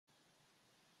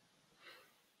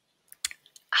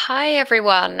Hi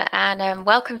everyone, and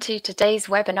welcome to today's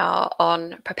webinar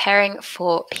on preparing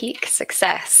for peak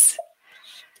success.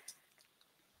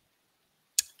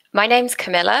 My name's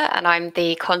Camilla and I'm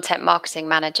the Content Marketing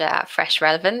Manager at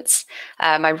Relevance.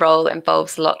 My role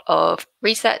involves a lot of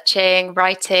researching,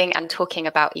 writing and talking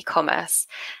about e-commerce.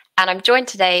 And I'm joined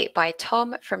today by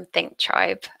Tom from Think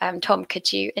Tribe. Tom,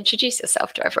 could you introduce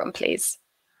yourself to everyone, please?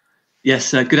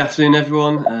 Yes, good afternoon,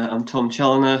 everyone. I'm Tom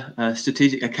Challoner,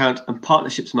 Strategic Account and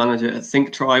Partnerships Manager at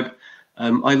Think Tribe.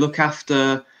 I look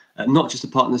after not just the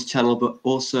Partners channel, but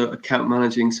also account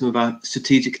managing some of our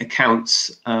strategic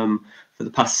accounts for the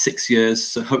past 6 years.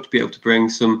 So hope to be able to bring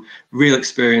some real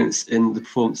experience in the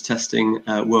performance testing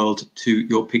world to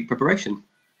your peak preparation.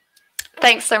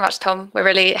 Thanks so much, Tom. We're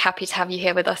really happy to have you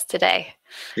here with us today.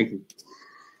 Thank you.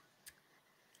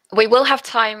 We will have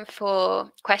time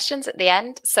for questions at the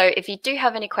end. So if you do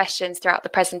have any questions throughout the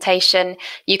presentation,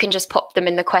 you can just pop them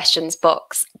in the questions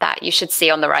box that you should see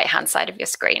on the right-hand side of your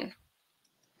screen.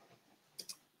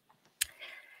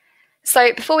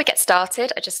 So before we get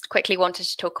started, I just quickly wanted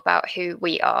to talk about who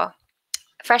we are.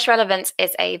 Relevance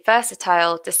is a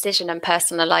versatile decision and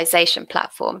personalization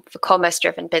platform for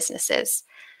commerce-driven businesses.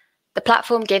 The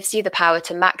platform gives you the power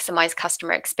to maximize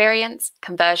customer experience,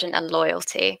 conversion, and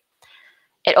loyalty.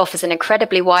 It offers an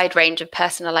incredibly wide range of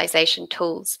personalization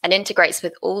tools and integrates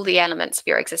with all the elements of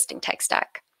your existing tech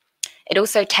stack. It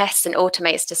also tests and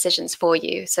automates decisions for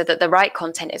you so that the right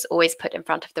content is always put in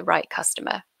front of the right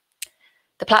customer.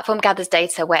 The platform gathers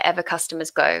data wherever customers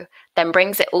go, then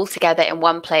brings it all together in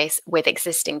one place with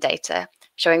existing data,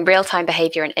 showing real-time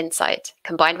behavior and insight,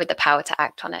 combined with the power to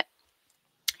act on it.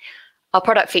 Our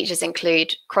product features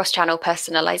include cross-channel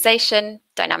personalization,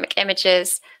 dynamic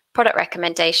images, product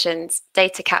recommendations,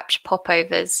 data capture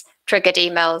popovers, triggered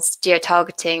emails,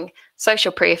 geo-targeting,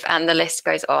 social proof, and the list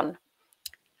goes on.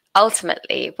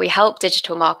 Ultimately, we help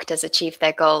digital marketers achieve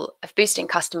their goal of boosting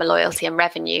customer loyalty and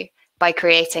revenue by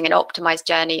creating an optimized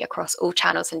journey across all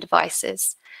channels and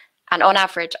devices. And on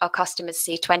average, our customers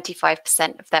see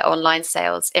 25% of their online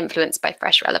sales influenced by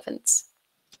fresh relevance.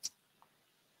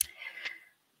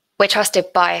 We're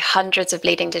trusted by hundreds of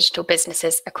leading digital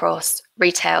businesses across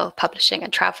retail, publishing,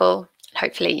 and travel.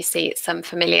 Hopefully you see some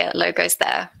familiar logos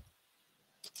there.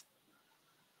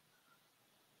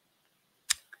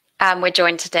 And we're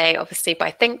joined today, obviously,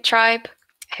 by Think Tribe,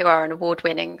 who are an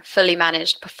award-winning, fully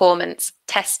managed performance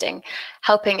testing,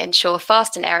 helping ensure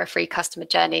fast and error-free customer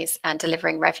journeys and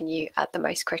delivering revenue at the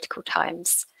most critical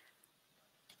times.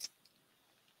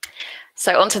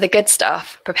 So on to the good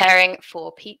stuff, preparing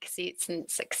for peak season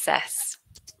success.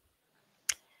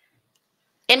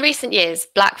 In recent years,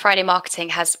 Black Friday marketing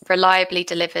has reliably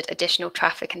delivered additional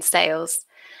traffic and sales,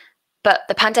 but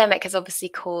the pandemic has obviously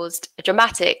caused a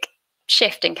dramatic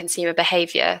shift in consumer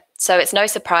behavior. So it's no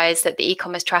surprise that the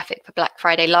e-commerce traffic for Black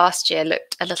Friday last year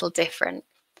looked a little different.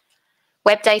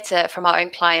 Web data from our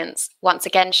own clients once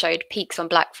again showed peaks on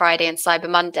Black Friday and Cyber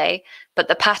Monday, but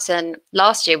the pattern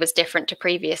last year was different to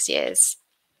previous years.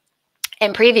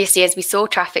 In previous years, we saw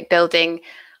traffic building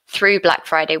through Black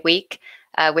Friday week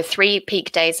with 3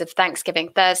 peak days of Thanksgiving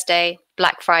Thursday,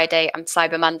 Black Friday and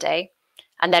Cyber Monday,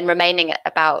 and then remaining at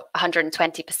about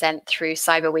 120% through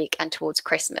Cyber Week and towards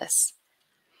Christmas.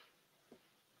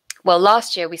 Well,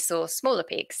 last year we saw smaller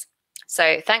peaks.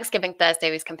 So Thanksgiving Thursday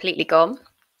was completely gone.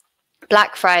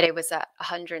 Black Friday was at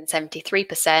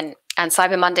 173% and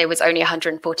Cyber Monday was only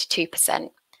 142%.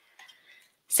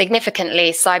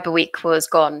 Significantly, Cyber Week was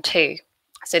gone too.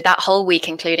 So that whole week,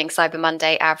 including Cyber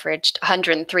Monday, averaged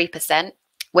 103%,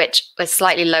 which was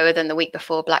slightly lower than the week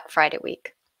before Black Friday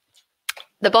week.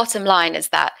 The bottom line is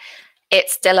that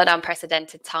it's still an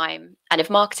unprecedented time. And if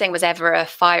marketing was ever a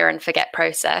fire and forget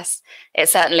process, it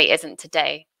certainly isn't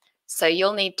today. So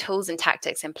you'll need tools and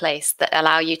tactics in place that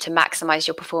allow you to maximize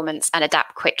your performance and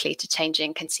adapt quickly to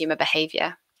changing consumer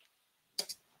behavior.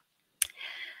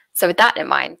 So with that in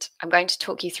mind, I'm going to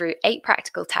talk you through 8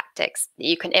 practical tactics that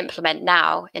you can implement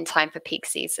now in time for peak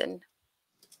season.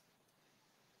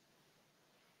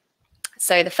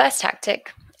 So the first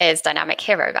tactic is dynamic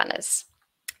hero banners.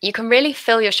 You can really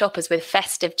fill your shoppers with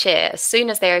festive cheer as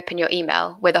soon as they open your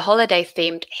email with a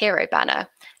holiday-themed hero banner,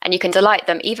 and you can delight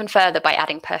them even further by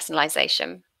adding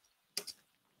personalization.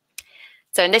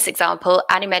 So in this example,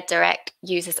 Animed Direct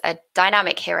uses a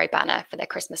dynamic hero banner for their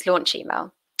Christmas launch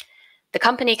email. The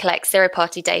company collects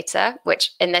zero-party data,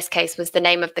 which in this case was the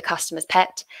name of the customer's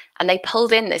pet, and they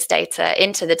pulled in this data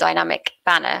into the dynamic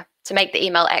banner to make the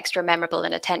email extra memorable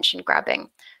and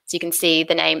attention-grabbing. So you can see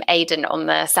the name Aiden on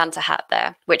the Santa hat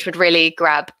there, which would really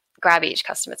grab each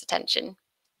customer's attention.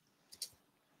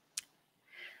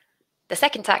 The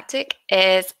second tactic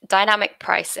is dynamic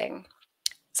pricing.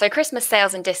 So Christmas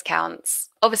sales and discounts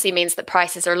obviously means that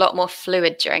prices are a lot more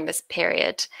fluid during this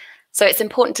period. So it's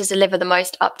important to deliver the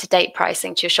most up-to-date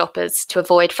pricing to your shoppers to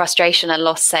avoid frustration and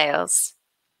lost sales.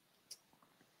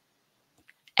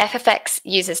 FFX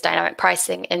uses dynamic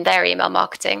pricing in their email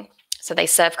marketing, so they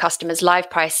serve customers live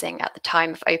pricing at the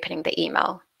time of opening the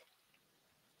email.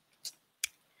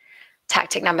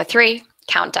 Tactic number 3,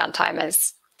 countdown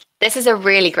timers. This is a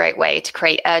really great way to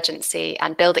create urgency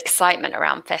and build excitement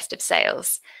around festive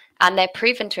sales, and they're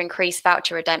proven to increase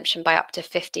voucher redemption by up to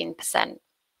 15%.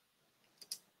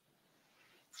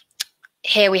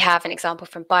 Here we have an example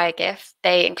from BuyAGift.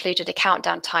 They included a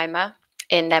countdown timer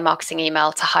in their marketing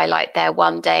email to highlight their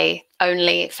one-day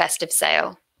only festive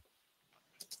sale.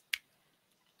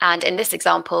 And in this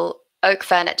example, Oak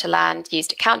Furniture Land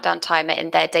used a countdown timer in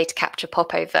their data capture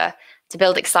popover to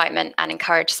build excitement and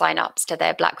encourage sign-ups to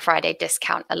their Black Friday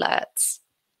discount alerts.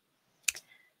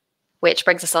 Which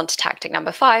brings us on to tactic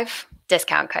number 5,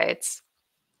 discount codes.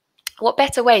 What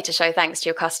better way to show thanks to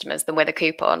your customers than with a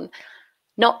coupon?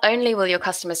 Not only will your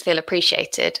customers feel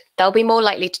appreciated, they'll be more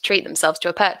likely to treat themselves to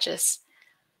a purchase.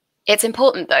 It's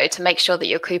important, though, to make sure that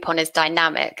your coupon is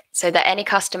dynamic so that any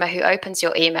customer who opens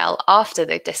your email after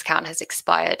the discount has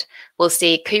expired will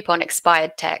see coupon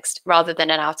expired text rather than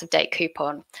an out-of-date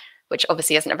coupon, which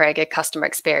obviously isn't a very good customer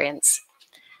experience.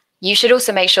 You should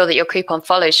also make sure that your coupon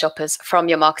follows shoppers from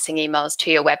your marketing emails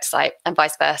to your website and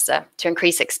vice versa to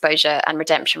increase exposure and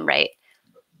redemption rate.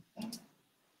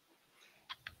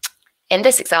 In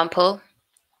this example,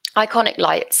 Iconic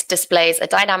Lights displays a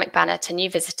dynamic banner to new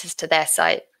visitors to their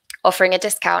site, offering a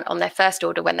discount on their first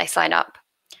order when they sign up.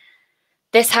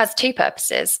 This has 2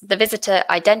 purposes. The visitor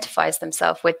identifies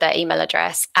themselves with their email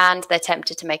address and they're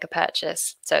tempted to make a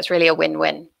purchase. So it's really a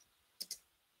win-win.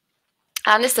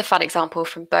 And this is a fun example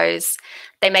from Bose.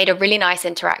 They made a really nice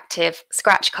interactive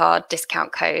scratch card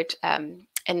discount code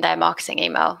in their marketing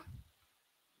email.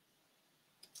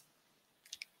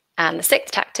 And the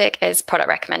 6th tactic is product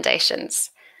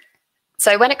recommendations.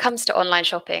 So when it comes to online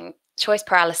shopping, choice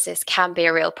paralysis can be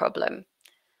a real problem.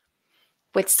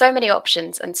 With so many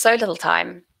options and so little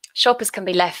time, shoppers can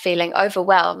be left feeling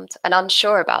overwhelmed and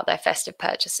unsure about their festive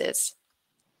purchases.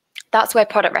 That's where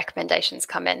product recommendations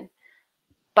come in.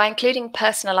 By including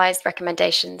personalized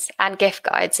recommendations and gift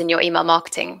guides in your email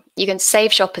marketing, you can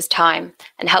save shoppers time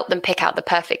and help them pick out the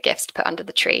perfect gifts to put under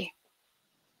the tree.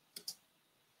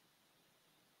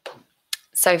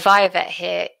 So ViaVet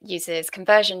here uses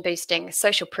conversion boosting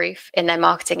social proof in their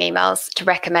marketing emails to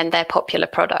recommend their popular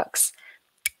products.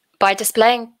 By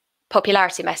displaying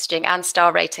popularity messaging and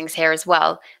star ratings here as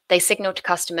well, they signal to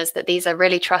customers that these are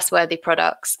really trustworthy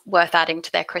products worth adding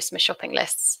to their Christmas shopping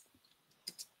lists.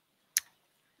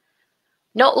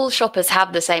 Not all shoppers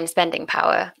have the same spending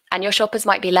power, and your shoppers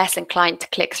might be less inclined to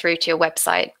click through to your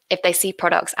website if they see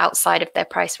products outside of their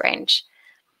price range.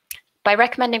 By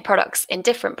recommending products in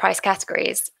different price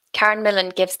categories, Karen Millen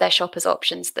gives their shoppers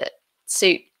options that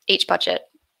suit each budget.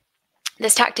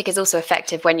 This tactic is also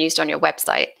effective when used on your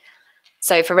website.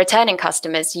 So for returning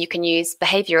customers, you can use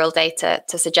behavioral data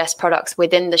to suggest products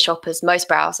within the shopper's most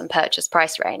browse and purchase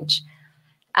price range.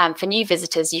 And for new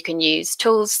visitors, you can use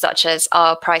tools such as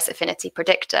our price affinity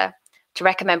predictor to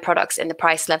recommend products in the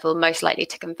price level most likely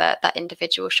to convert that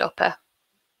individual shopper.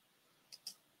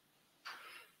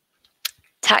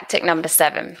 Tactic number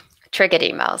 7, triggered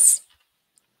emails.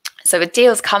 So with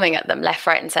deals coming at them left,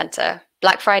 right, and center,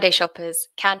 Black Friday shoppers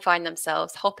can find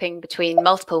themselves hopping between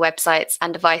multiple websites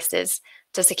and devices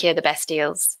to secure the best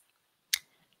deals.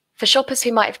 For shoppers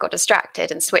who might have got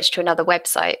distracted and switched to another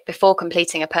website before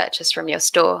completing a purchase from your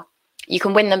store, you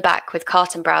can win them back with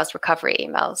cart and browse recovery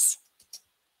emails.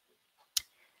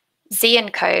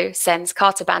 Z&Co sends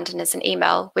cart abandoners an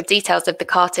email with details of the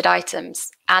carted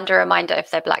items and a reminder of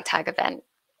their Black Tag event.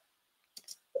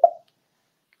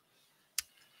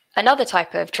 Another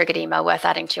type of triggered email worth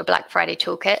adding to your Black Friday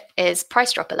toolkit is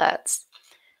price drop alerts.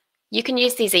 You can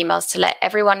use these emails to let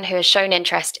everyone who has shown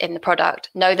interest in the product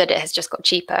know that it has just got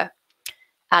cheaper.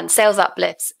 And sales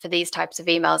uplifts for these types of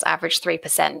emails average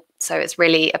 3%, so it's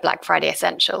really a Black Friday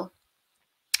essential.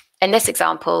 In this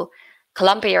example,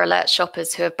 Columbia alerts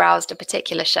shoppers who have browsed a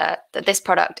particular shirt that this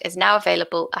product is now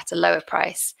available at a lower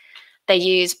price. They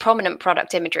use prominent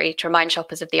product imagery to remind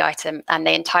shoppers of the item, and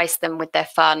they entice them with their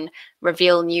fun,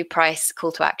 reveal new price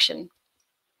call to action.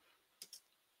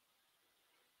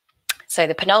 So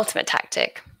the penultimate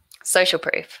tactic, social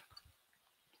proof.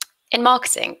 In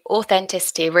marketing,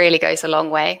 authenticity really goes a long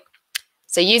way.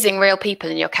 So using real people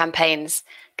in your campaigns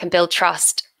can build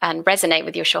trust and resonate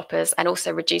with your shoppers and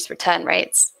also reduce return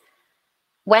rates.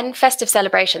 When festive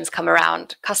celebrations come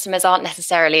around, customers aren't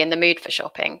necessarily in the mood for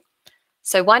shopping.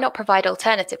 So why not provide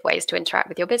alternative ways to interact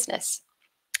with your business?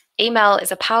 Email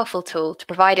is a powerful tool to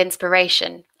provide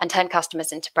inspiration and turn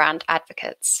customers into brand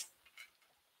advocates.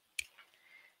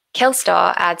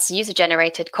 Killstar adds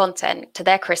user-generated content to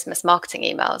their Christmas marketing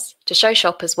emails to show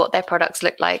shoppers what their products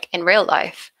look like in real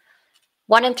life.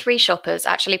 1 in 3 shoppers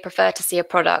actually prefer to see a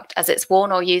product as it's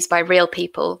worn or used by real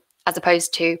people, as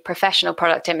opposed to professional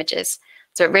product images.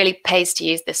 So it really pays to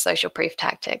use this social proof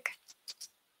tactic.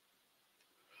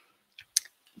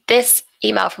 This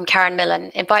email from Karen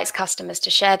Millen invites customers to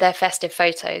share their festive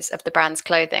photos of the brand's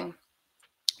clothing.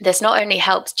 This not only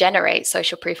helps generate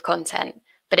social proof content,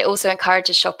 but it also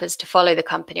encourages shoppers to follow the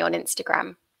company on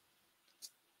Instagram.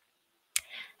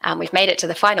 And we've made it to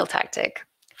the final tactic,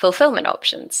 fulfillment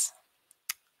options.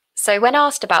 So when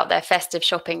asked about their festive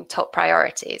shopping top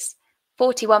priorities,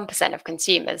 41% of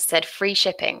consumers said free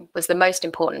shipping was the most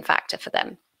important factor for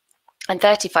them, and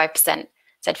 35%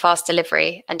 said fast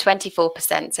delivery, and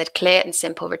 24% said clear and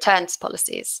simple returns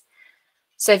policies.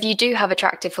 So if you do have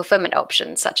attractive fulfillment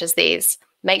options such as these,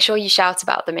 make sure you shout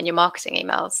about them in your marketing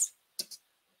emails.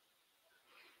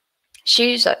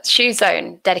 Shoe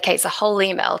Zone dedicates a whole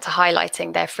email to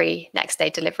highlighting their free next day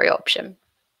delivery option.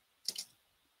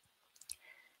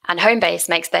 And Homebase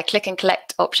makes their click and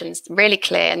collect options really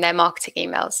clear in their marketing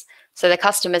emails, so the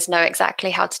customers know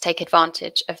exactly how to take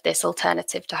advantage of this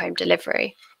alternative to home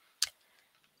delivery.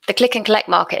 The click and collect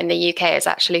market in the UK is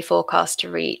actually forecast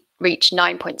to reach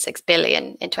 9.6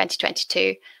 billion in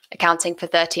 2022, accounting for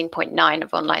 13.9%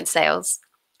 of online sales.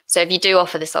 So if you do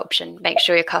offer this option, make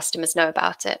sure your customers know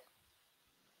about it.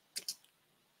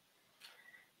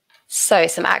 So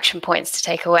some action points to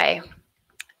take away.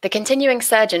 The continuing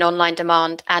surge in online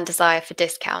demand and desire for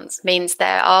discounts means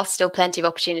there are still plenty of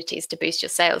opportunities to boost your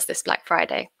sales this Black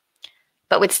Friday.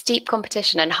 But with steep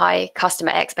competition and high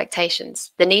customer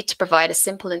expectations, the need to provide a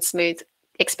simple and smooth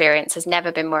experience has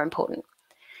never been more important.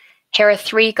 Here are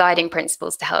 3 guiding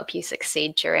principles to help you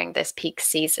succeed during this peak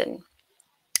season.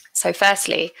 So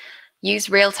firstly, use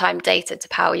real-time data to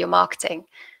power your marketing.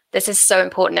 This is so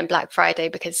important in Black Friday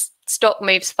because stock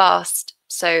moves fast.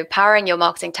 So powering your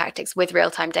marketing tactics with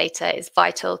real-time data is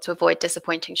vital to avoid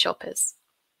disappointing shoppers.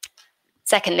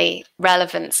 Secondly,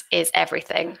 relevance is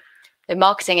everything. The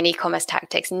marketing and e-commerce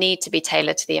tactics need to be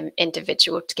tailored to the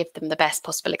individual to give them the best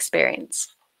possible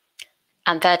experience.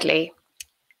 And thirdly,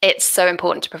 it's so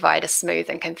important to provide a smooth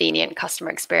and convenient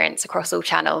customer experience across all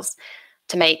channels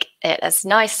to make it as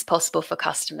nice as possible for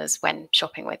customers when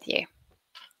shopping with you.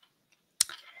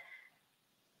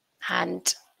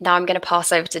 And now I'm going to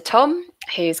pass over to Tom,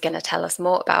 who's going to tell us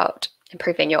more about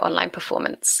improving your online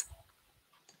performance.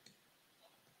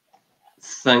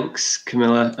 Thanks,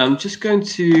 Camilla. I'm just going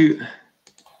to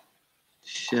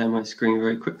share my screen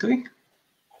very quickly.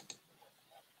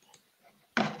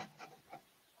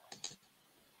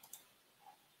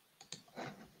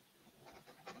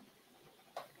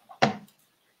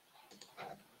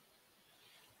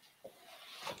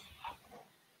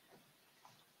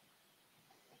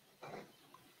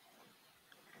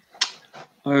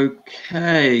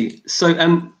 Okay,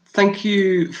 so thank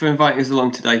you for inviting us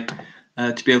along today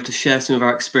to be able to share some of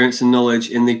our experience and knowledge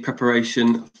in the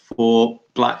preparation for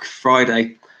Black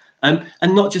Friday. And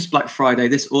not just Black Friday,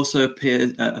 this also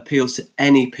appeals to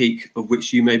any peak of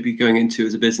which you may be going into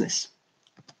as a business.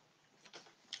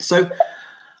 So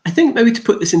I think maybe to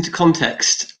put this into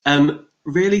context,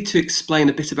 really to explain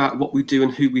a bit about what we do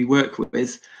and who we work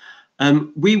with.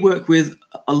 We work with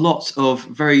a lot of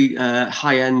very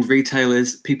high-end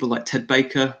retailers, people like Ted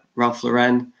Baker, Ralph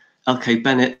Lauren, LK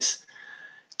Bennett,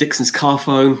 Dixon's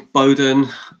Carphone, Bowden,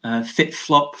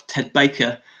 FitFlop, Ted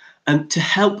Baker, to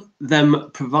help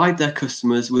them provide their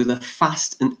customers with a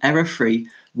fast and error-free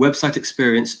website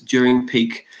experience during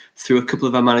peak through a couple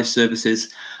of our managed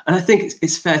services. And I think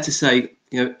it's fair to say,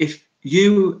 if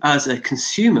you as a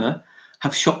consumer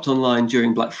have shopped online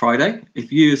during Black Friday,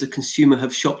 if you as a consumer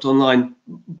have shopped online,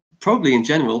 probably in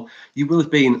general, you will have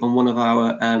been on one of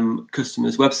our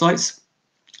customers' websites,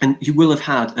 and you will have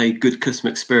had a good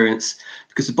customer experience,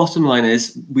 because the bottom line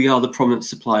is we are the prominent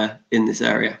supplier in this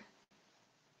area.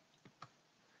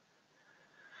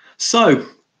 So,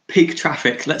 peak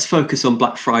traffic, let's focus on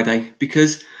Black Friday,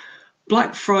 because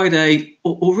Black Friday,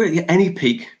 or really any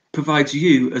peak, provides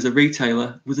you as a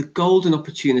retailer with a golden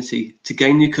opportunity to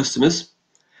gain new customers,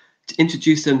 to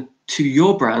introduce them to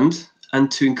your brand, and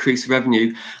to increase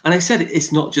revenue. And I said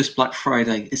it's not just Black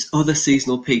Friday, it's other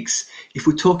seasonal peaks. If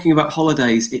we're talking about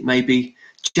holidays, it may be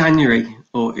January,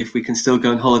 or if we can still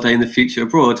go on holiday in the future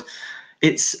abroad.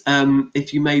 It's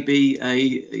if you may be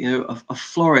a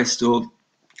florist or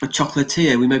a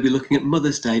chocolatier, we may be looking at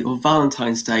Mother's Day or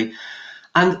Valentine's Day.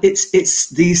 And it's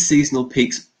these seasonal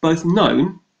peaks, both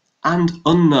known and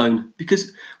unknown,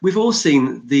 because we've all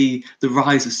seen the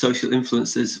rise of social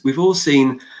influencers. We've all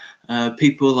seen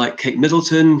people like Kate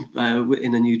Middleton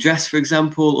in a new dress, for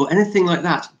example, or anything like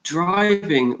that,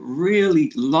 driving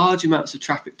really large amounts of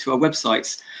traffic to our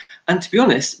websites. And to be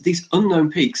honest, these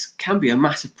unknown peaks can be a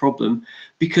massive problem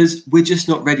because we're just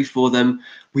not ready for them.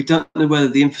 We don't know whether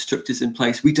the infrastructure is in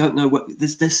place. We don't know what,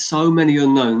 there's so many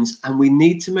unknowns, and we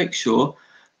need to make sure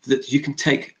that you can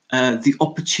take the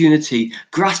opportunity,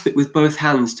 grasp it with both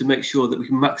hands to make sure that we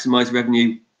can maximize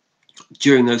revenue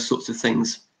during those sorts of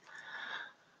things.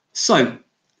 So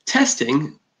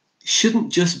testing shouldn't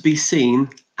just be seen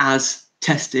as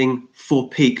testing for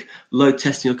peak, load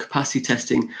testing or capacity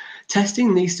testing.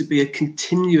 Testing needs to be a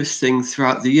continuous thing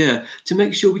throughout the year to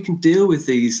make sure we can deal with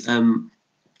these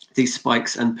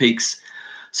spikes and peaks.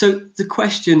 So the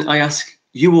question I ask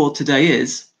you all today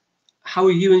is, how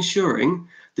are you ensuring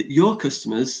that your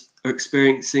customers are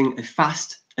experiencing a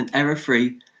fast and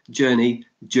error-free journey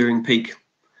during peak?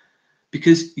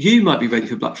 Because you might be ready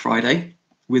for Black Friday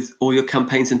with all your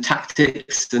campaigns and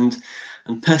tactics and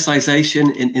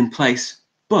personalization in place,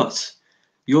 but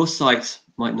your site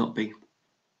might not be.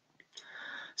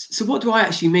 So what do I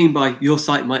actually mean by your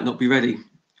site might not be ready?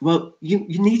 Well, you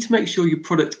need to make sure your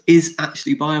product is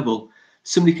actually viable.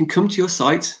 Somebody can come to your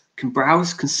site, can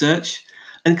browse, can search,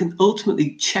 and can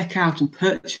ultimately check out and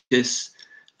purchase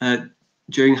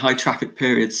during high traffic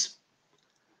periods.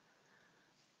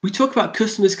 We talk about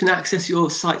customers can access your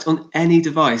site on any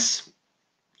device.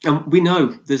 And we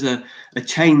know there's a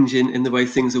change in the way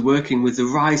things are working with the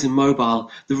rise in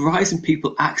mobile, the rise in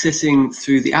people accessing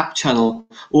through the app channel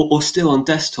or still on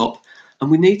desktop. And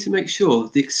we need to make sure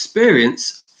the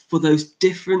experience for those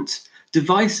different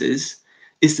devices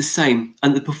is the same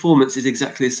and the performance is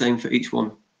exactly the same for each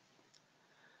one.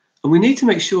 And we need to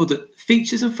make sure that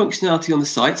features and functionality on the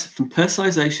site, from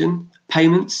personalization,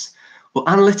 payments, or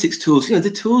analytics tools,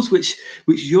 the tools which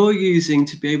you're using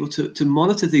to be able to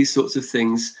monitor these sorts of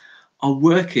things, are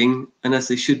working and as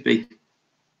they should be.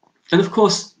 And of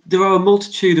course, there are a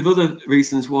multitude of other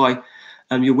reasons why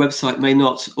your website may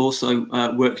not also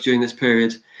work during this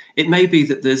period. It may be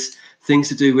that there's things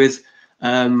to do with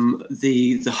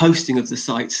the hosting of the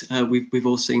site. We've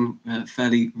all seen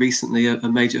fairly recently a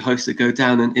major hoster go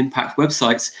down and impact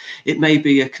websites. It may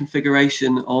be a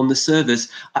configuration on the servers.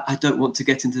 I don't want to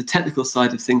get into the technical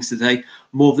side of things today,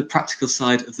 more of the practical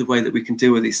side of the way that we can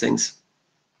deal with these things.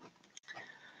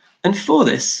 And for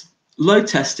this, load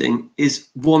testing is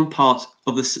one part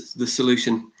of the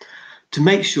solution to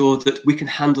make sure that we can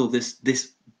handle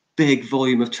this big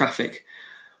volume of traffic.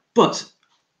 But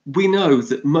we know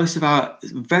that most of our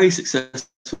very successful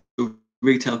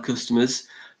retail customers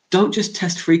don't just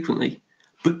test frequently,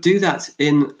 but do that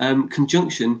in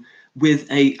conjunction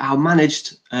with our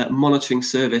managed monitoring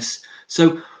service.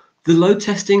 So the load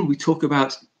testing, we talk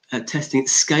about testing at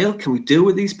scale. Can we deal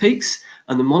with these peaks?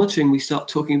 And the monitoring, we start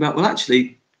talking about, well,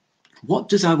 actually, what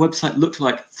does our website look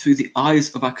like through the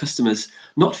eyes of our customers,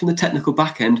 not from the technical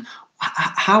back end?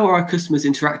 How are our customers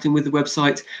interacting with the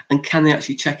website, and can they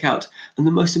actually check out? And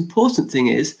the most important thing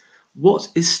is, what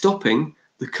is stopping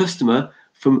the customer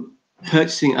from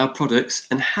purchasing our products,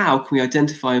 and how can we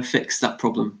identify and fix that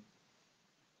problem?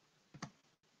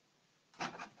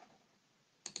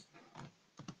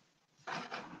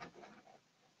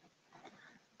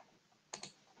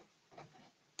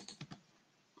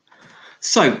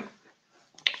 So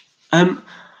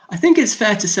I think it's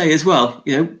fair to say as well,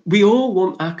 we all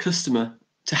want our customer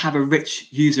to have a rich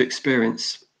user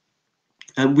experience.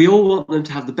 And we all want them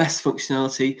to have the best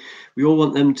functionality. We all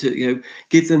want them to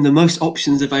give them the most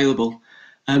options available.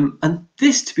 And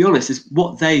this, to be honest, is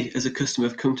what they as a customer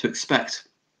have come to expect.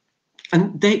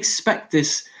 And they expect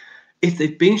this. If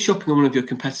they've been shopping on one of your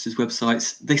competitors'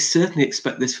 websites, they certainly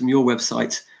expect this from your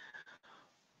website.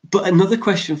 But another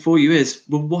question for you is,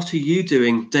 well, what are you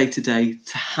doing day to day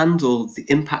to handle the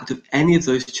impact of any of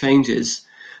those changes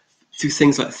through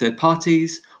things like third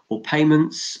parties or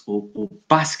payments or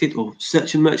basket or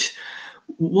search and merch?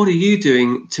 What are you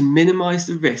doing to minimize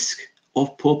the risk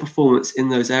of poor performance in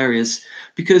those areas?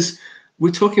 Because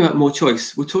we're talking about more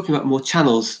choice, we're talking about more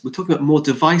channels, we're talking about more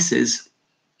devices.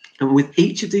 And with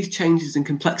each of these changes in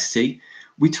complexity,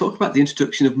 we talk about the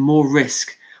introduction of more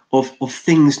risk of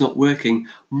things not working,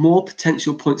 more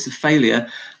potential points of failure,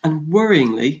 and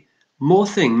worryingly, more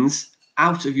things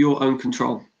out of your own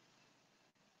control.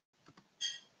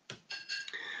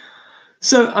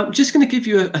 So I'm just going to give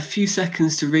you a few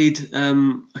seconds to read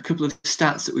a couple of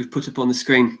stats that we've put up on the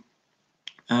screen.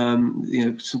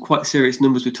 Some quite serious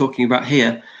numbers we're talking about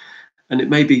here. and it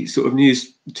may be sort of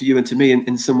news to you and to me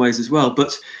in some ways as well.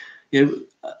 But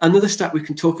another stat we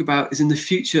can talk about is in the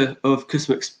future of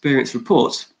customer experience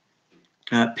reports.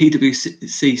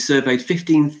 PwC surveyed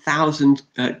 15,000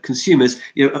 consumers,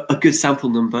 a good sample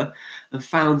number, and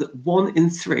found that 1 in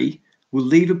 3 will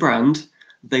leave a brand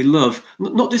they love,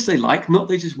 not just they like, not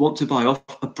they just want to buy off,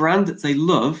 a brand that they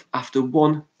love after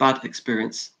one bad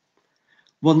experience.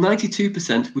 While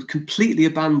 92% would completely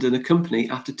abandon a company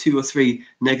after 2 or 3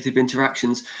 negative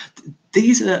interactions.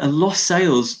 These are lost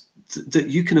sales that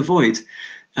you can avoid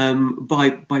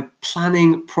by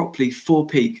planning properly for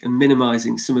peak and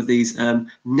minimizing some of these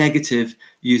negative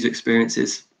user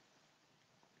experiences.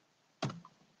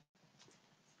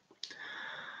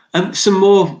 Some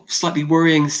more slightly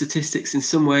worrying statistics in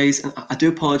some ways, and I do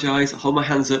apologise, I hold my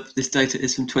hands up, this data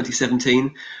is from 2017,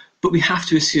 but we have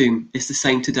to assume it's the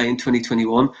same today in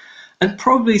 2021, and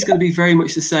probably is going to be very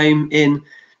much the same in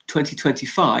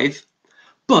 2025,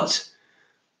 but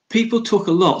people talk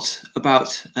a lot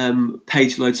about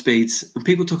page load speeds, and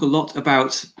people talk a lot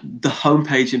about the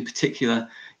homepage in particular.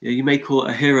 You may call it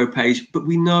a hero page, but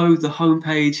we know the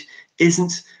homepage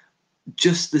isn't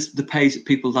just the page that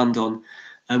people land on.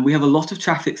 And we have a lot of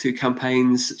traffic through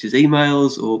campaigns such as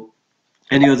emails or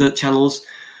any other channels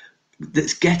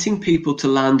that's getting people to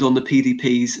land on the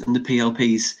PDPs and the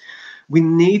PLPs. We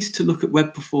need to look at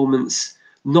web performance,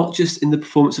 not just in the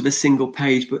performance of a single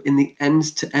page, but in the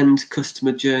end-to-end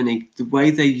customer journey, the way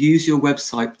they use your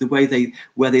website, the way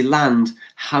where they land,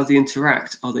 how they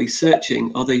interact. Are they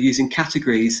searching? Are they using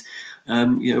categories?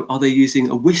 Are they using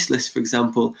a wish list, for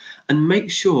example? And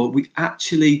make sure we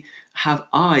actually have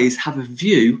a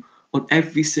view on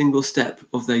every single step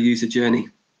of their user journey.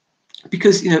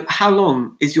 Because how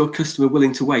long is your customer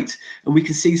willing to wait? And we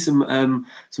can see some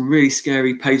really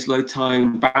scary page load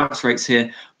time bounce rates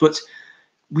here, but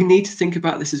we need to think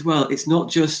about this as well. It's not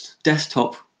just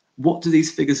desktop. What do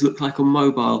these figures look like on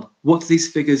mobile? What do these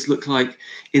figures look like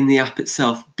in the app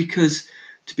itself? Because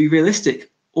to be realistic,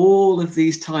 all of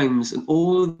these times and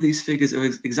all of these figures are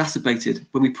exacerbated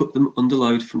when we put them under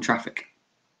load from traffic.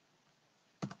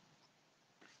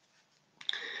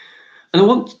 And I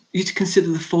want you to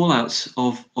consider the fallouts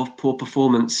of poor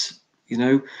performance.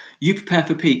 You prepare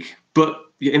for peak, but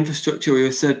your infrastructure or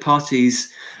your third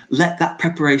parties let that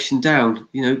preparation down.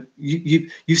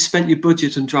 You've spent your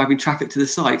budget on driving traffic to the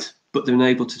site, but they're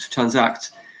unable to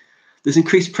transact. There's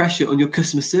increased pressure on your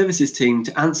customer services team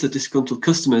to answer disgruntled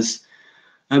customers.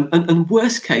 And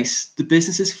worst case, the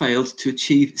business has failed to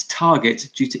achieve its target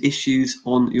due to issues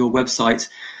on your website.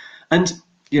 And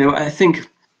I think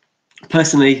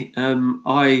personally,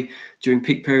 during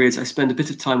peak periods, I spend a bit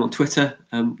of time on Twitter.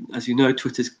 As you know,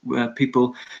 Twitter's where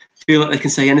people feel like they can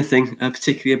say anything,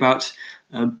 particularly about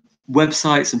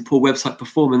websites and poor website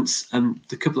performance.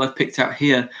 The couple I've picked out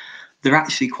here, they're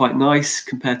actually quite nice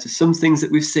compared to some things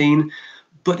that we've seen,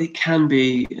 but it can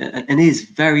be and is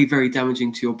very, very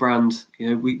damaging to your brand.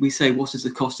 We say, what is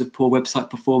the cost of poor website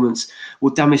performance?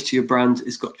 Well, damage to your brand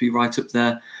has got to be right up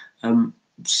there.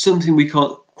 Something we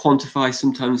can't quantify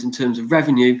sometimes in terms of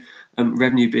revenue,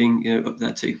 revenue being up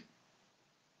there too.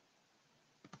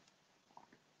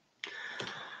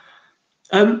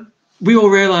 We all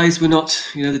realise we're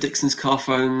not the Dixon's car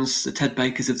phones, the Ted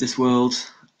Bakers of this world,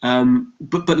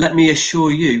 but let me assure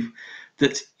you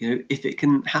that if it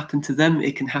can happen to them,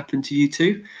 it can happen to you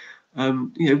too.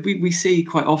 We see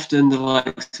quite often the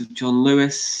likes of John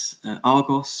Lewis,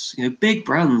 Argos, big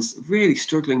brands really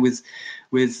struggling with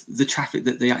the traffic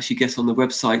that they actually get on the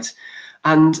website,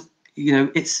 and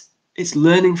it's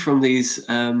learning from these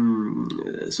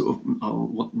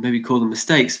what maybe call them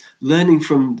mistakes, learning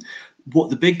from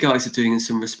what the big guys are doing in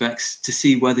some respects to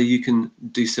see whether you can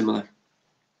do similar.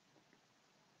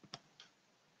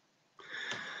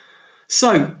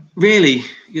 So really,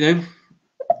 do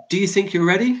you think you're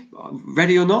ready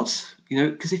or not?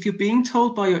 Because if you're being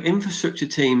told by your infrastructure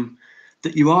team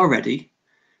that you are ready,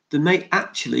 then may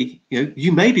actually,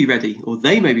 you may be ready or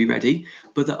they may be ready,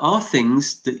 but there are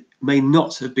things that may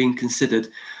not have been considered.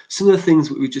 Some of the things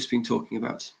that we've just been talking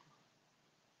about.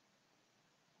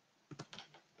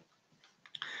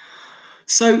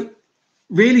 So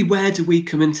really, where do we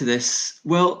come into this?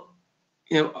 Well,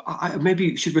 I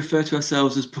maybe should refer to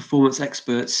ourselves as performance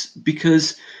experts,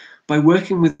 because by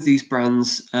working with these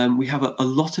brands, we have a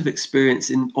lot of experience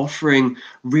in offering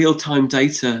real-time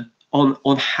data on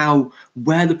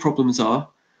where the problems are,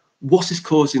 what is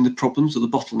causing the problems or the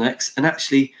bottlenecks, and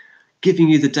actually giving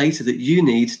you the data that you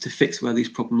need to fix where these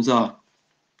problems are.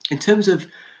 In terms of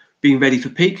being ready for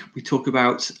peak, we talk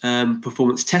about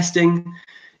performance testing.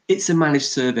 it's a managed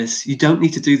service. You don't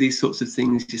need to do these sorts of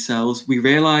things yourselves. We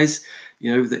realize,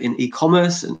 that in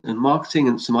e-commerce and marketing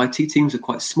and some IT teams are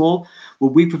quite small. Well,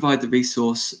 we provide the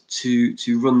resource to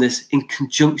run this in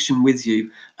conjunction with you,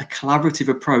 a collaborative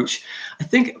approach. I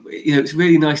think, it's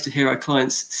really nice to hear our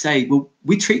clients say, well,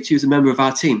 we treat you as a member of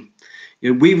our team.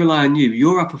 We rely on you.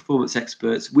 You're our performance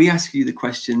experts. We ask you the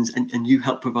questions and you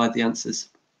help provide the answers.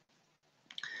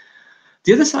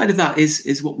 The other side of that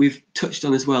is what we've touched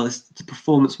on as well, is the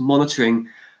performance monitoring.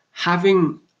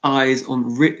 Having eyes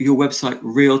on your website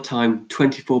real time,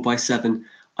 24/7,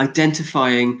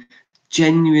 identifying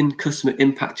genuine customer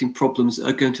impacting problems that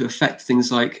are going to affect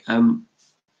things like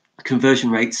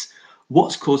conversion rates,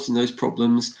 what's causing those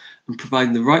problems, and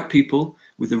providing the right people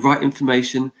with the right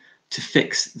information to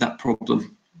fix that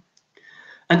problem.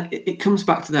 And it comes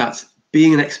back to that,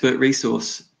 being an expert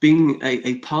resource, being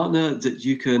a partner that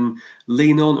you can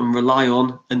lean on and rely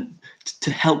on, and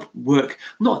to help work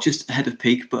not just ahead of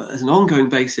peak, but as an ongoing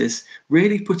basis,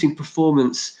 really putting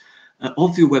performance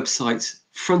of your website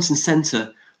front and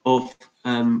center of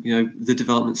the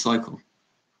development cycle.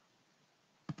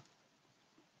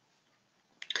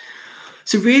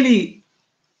 So really,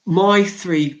 my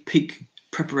 3 peak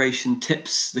preparation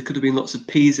tips, there could have been lots of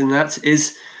P's in that,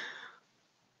 is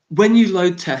when you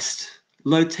load test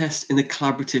in a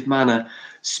collaborative manner.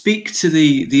 Speak to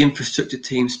the infrastructure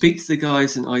team, speak to the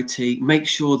guys in IT, make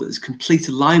sure that there's complete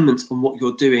alignment on what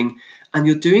you're doing, and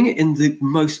you're doing it in the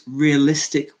most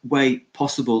realistic way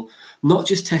possible. Not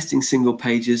just testing single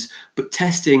pages, but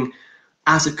testing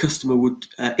as a customer would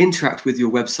interact with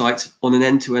your website on an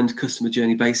end-to-end customer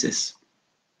journey basis.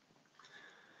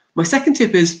 My second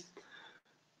tip is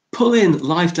pull in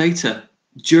live data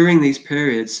during these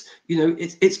periods.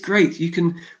 It's great. You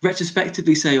can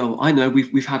retrospectively say, oh, I know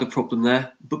we've had a problem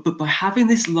there, but by having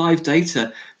this live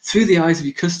data through the eyes of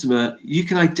your customer, you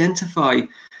can identify,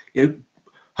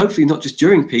 hopefully not just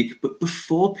during peak, but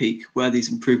before peak, where these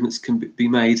improvements can be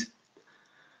made.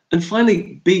 And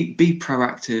finally, be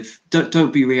proactive.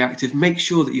 Don't be reactive. Make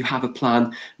sure that you have a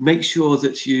plan. Make sure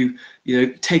that you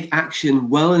take action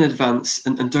well in advance,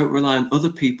 and don't rely on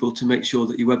other people to make sure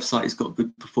that your website has got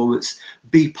good performance.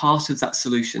 Be part of that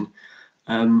solution.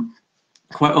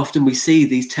 Quite often we see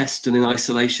these tests done in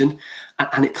isolation,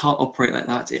 and it can't operate like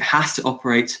that. It has to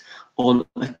operate on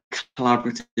a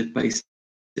collaborative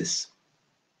basis.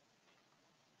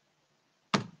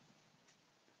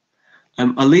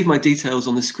 I'll leave my details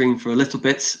on the screen for a little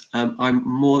bit. I'm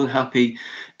more than happy.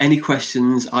 Any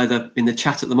questions, either in the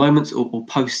chat at the moment or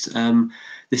post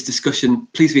this discussion,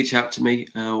 please reach out to me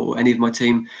or any of my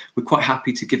team. We're quite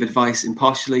happy to give advice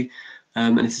impartially.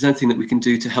 And if there's anything that we can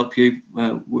do to help you,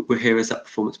 we're here as that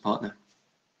performance partner.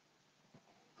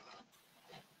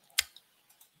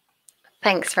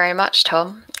 Thanks very much,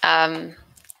 Tom.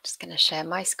 Just going to share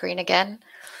my screen again.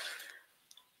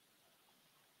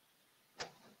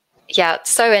 Yeah, it's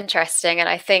so interesting. And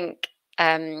I think,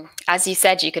 as you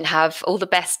said, you can have all the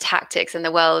best tactics in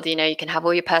the world, you can have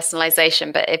all your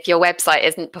personalization, but if your website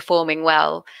isn't performing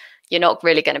well, you're not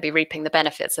really going to be reaping the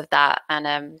benefits of that.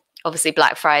 And obviously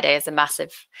Black Friday is a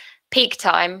massive peak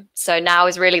time. So now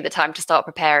is really the time to start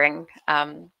preparing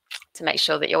to make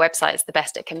sure that your website is the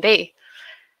best it can be.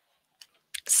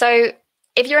 So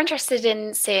if you're interested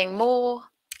in seeing more,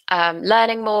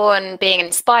 learning more, and being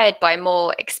inspired by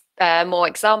more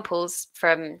examples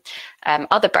from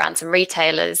other brands and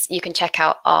retailers, you can check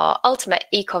out our Ultimate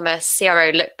E-commerce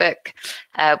CRO Lookbook,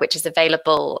 which is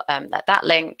available at that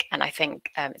link. And I think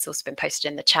it's also been posted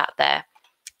in the chat there.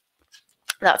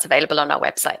 That's available on our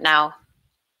website now.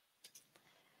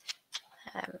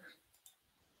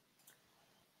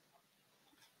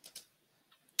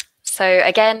 So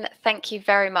again, thank you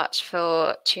very much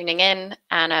for tuning in,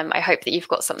 and I hope that you've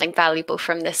got something valuable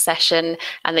from this session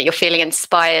and that you're feeling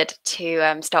inspired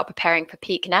to start preparing for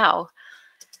peak now.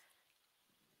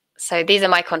 So these are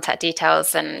my contact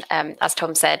details, and as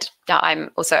Tom said, I'm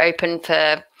also open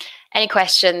for any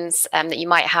questions that you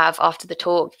might have after the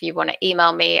talk. If you want to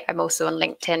email me, I'm also on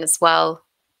LinkedIn as well.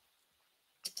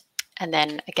 And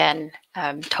then again,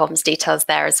 Tom's details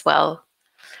there as well.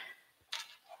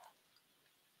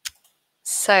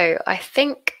 So I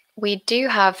think we do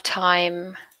have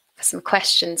time for some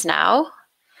questions now,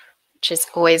 which is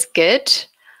always good.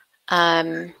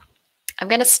 I'm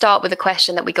going to start with a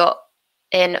question that we got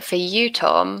in for you,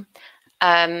 Tom.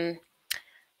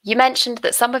 You mentioned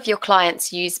that some of your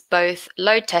clients use both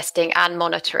load testing and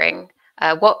monitoring.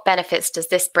 What benefits does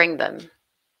this bring them?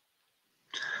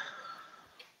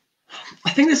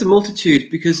 I think there's a multitude,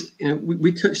 because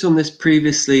we touched on this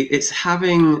previously. It's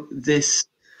having this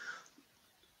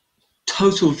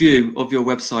total view of your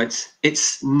website.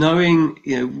 It's knowing,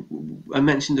 I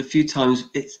mentioned a few times,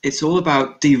 it's all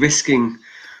about de-risking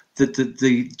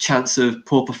the chance of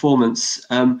poor performance.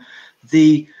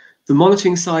 The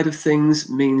monitoring side of things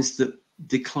means that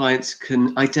the clients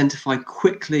can identify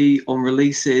quickly on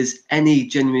releases any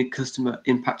genuine customer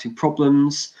impacting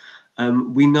problems.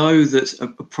 We know that a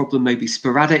problem may be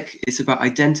sporadic. It's about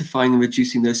identifying and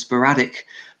reducing those sporadic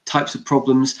types of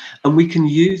problems, and we can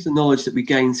use the knowledge that we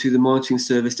gain through the monitoring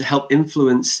service to help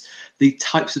influence the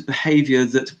types of behavior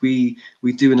that we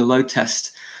do in a load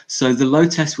test. So the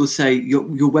load test will say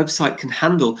your website can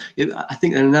handle. I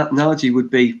think an analogy would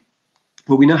be,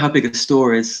 well, we know how big a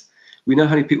store is. We know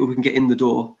how many people we can get in the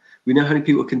door. We know how many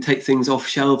people can take things off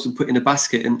shelves and put in a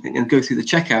basket and go through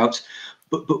the checkout.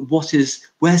 But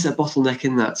where's a bottleneck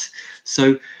in that?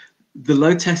 So the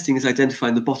load testing is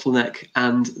identifying the bottleneck,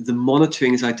 and the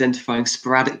monitoring is identifying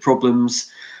sporadic problems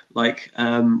like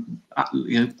out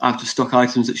of stock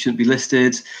items that shouldn't be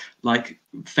listed, like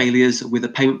failures with a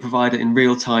payment provider in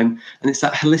real time. And it's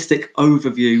that holistic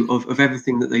overview of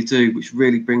everything that they do, which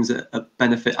really brings a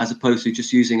benefit, as opposed to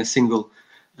just using a single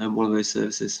one of those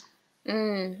services.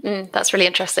 That's really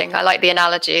interesting. I like the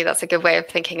analogy. That's a good way of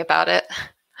thinking about it.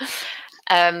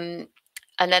 And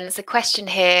then there's a question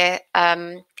here,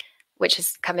 which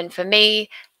has come in for me.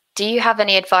 Do you have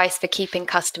any advice for keeping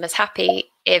customers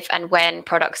happy if and when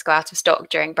products go out of stock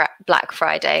during Black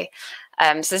Friday?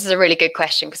 So this is a really good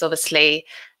question, because obviously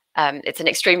it's an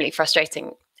extremely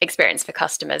frustrating experience for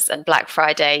customers. And Black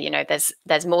Friday,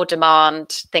 there's more demand,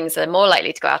 things are more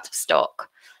likely to go out of stock.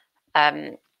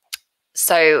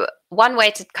 So one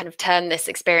way to kind of turn this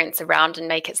experience around and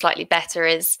make it slightly better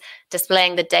is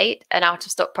displaying the date an out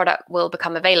of stock product will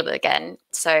become available again.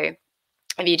 So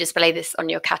if you display this on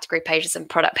your category pages and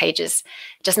product pages,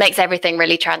 it just makes everything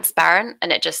really transparent,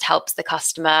 and it just helps the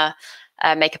customer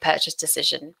make a purchase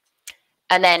decision.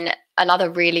 And then another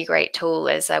really great tool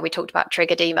is, we talked about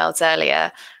triggered emails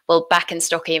earlier. Well, back in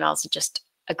stock emails are just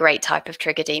a great type of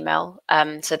triggered email.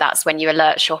 So that's when you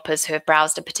alert shoppers who have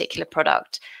browsed a particular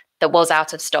product that was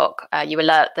out of stock. You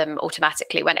alert them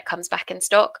automatically when it comes back in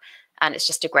stock. And it's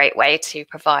just a great way to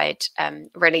provide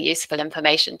really useful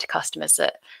information to customers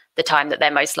at the time that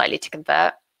they're most likely to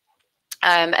convert.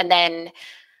 And then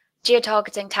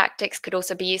geotargeting tactics could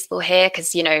also be useful here,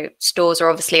 because, stores are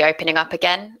obviously opening up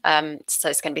again. So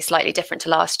it's going to be slightly different to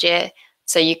last year.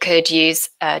 So you could use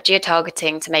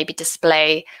geotargeting to maybe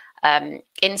display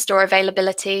in-store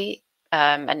availability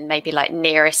and maybe like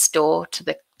nearest store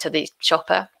to the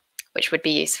shopper, which would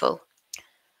be useful.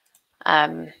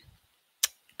 And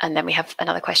then we have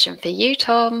another question for you,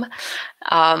 Tom.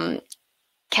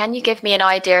 Can you give me an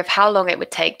idea of how long it would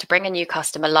take to bring a new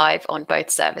customer live on both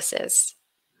services?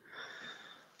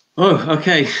 Oh,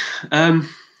 okay.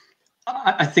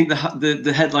 I think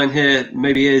the headline here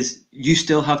maybe is, you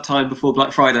still have time before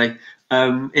Black Friday.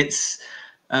 I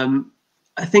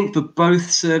think for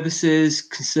both services,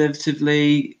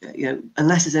 conservatively,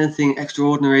 unless there's anything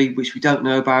extraordinary which we don't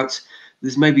know about,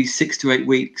 there's maybe 6 to 8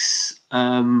 weeks,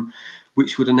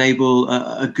 which would enable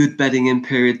a good bedding in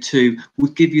period too,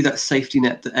 would give you that safety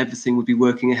net that everything would be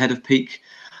working ahead of peak.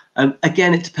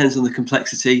 Again, it depends on the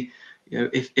complexity.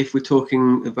 If we're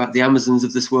talking about the Amazons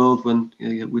of this world, when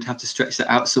we'd have to stretch that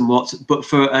out somewhat. But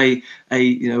for a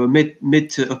mid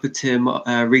to upper tier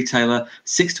retailer,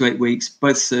 6 to 8 weeks,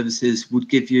 both services would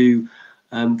give you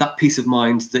that peace of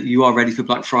mind that you are ready for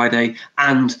Black Friday,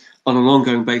 and on an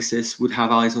ongoing basis would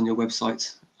have eyes on your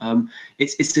website.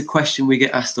 It's a question we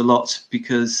get asked a lot,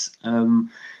 because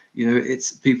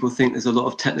it's people think there's a lot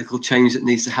of technical change that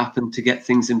needs to happen to get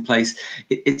things in place.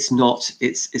 It's not.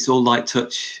 It's all light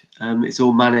touch. It's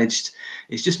all managed.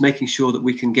 It's just making sure that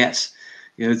we can get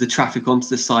the traffic onto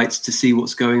the sites to see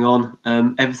what's going on.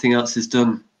 Everything else is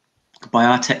done by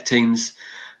our tech teams.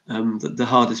 The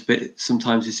hardest bit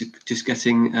sometimes is just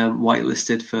getting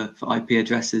whitelisted for IP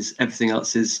addresses. Everything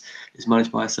else is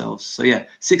managed by ourselves. So yeah,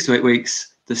 6 to 8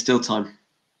 weeks. There's still time.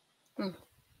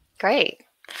 Great.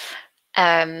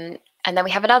 And then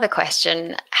we have another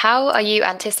question. How are you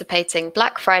anticipating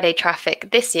Black Friday traffic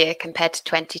this year compared to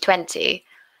 2020?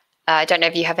 I don't know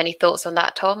if you have any thoughts on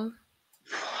that, Tom.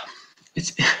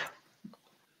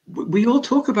 We all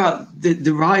talk about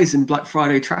the rise in Black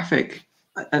Friday traffic,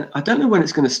 and I don't know when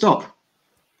it's going to stop.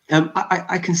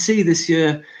 I can see this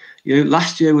year,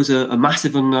 last year was a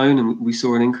massive unknown, and we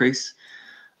saw an increase.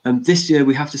 This year,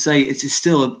 we have to say it is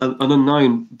still an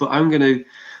unknown, but I'm going to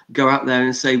go out there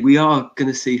and say we are going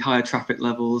to see higher traffic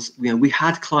levels. We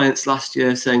had clients last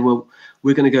year saying, well,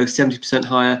 we're going to go 70%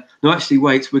 higher. No, actually,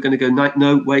 wait, we're going to go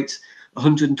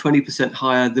 120%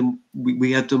 higher than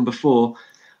we had done before.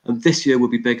 This year will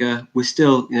be bigger. We're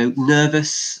still,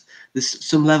 nervous. There's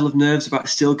some level of nerves about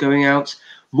still going out.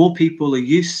 More people are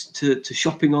used to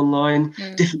shopping online,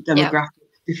 different demographics,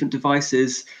 different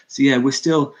devices. So yeah, we're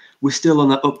still on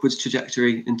that upwards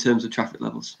trajectory in terms of traffic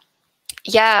levels.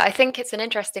 Yeah, I think it's an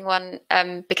interesting one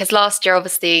because last year,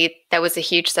 obviously, there was a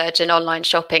huge surge in online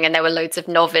shopping and there were loads of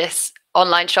novice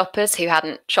online shoppers who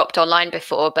hadn't shopped online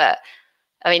before. But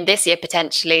I mean, this year,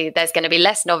 potentially, there's going to be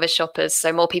less novice shoppers.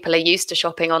 So more people are used to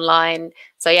shopping online.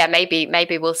 So yeah,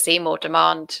 maybe we'll see more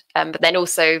demand. But then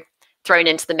also thrown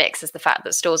into the mix is the fact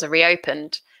that stores are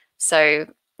reopened. So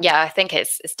yeah, I think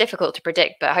it's difficult to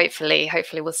predict, but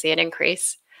hopefully we'll see an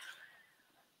increase.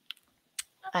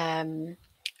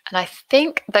 And I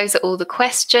think those are all the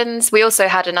questions. We also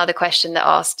had another question that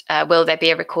asked, will there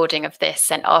be a recording of this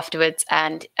sent afterwards?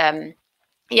 And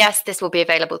yes, this will be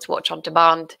available to watch on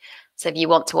demand. So if you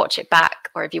want to watch it back,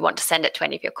 or if you want to send it to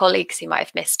any of your colleagues who might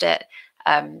have missed it,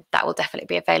 that will definitely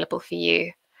be available for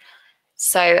you.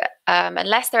 So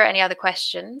unless there are any other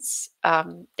questions,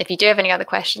 if you do have any other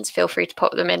questions, feel free to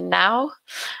pop them in now.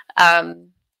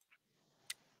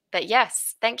 But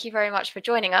yes, thank you very much for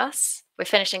joining us. We're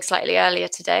finishing slightly earlier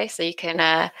today, so you can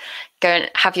go and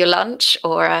have your lunch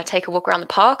or take a walk around the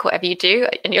park, whatever you do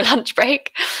in your lunch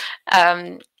break.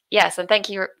 Yes, and thank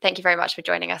you very much for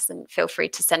joining us, and feel free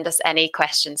to send us any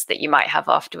questions that you might have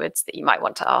afterwards that you might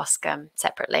want to ask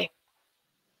separately.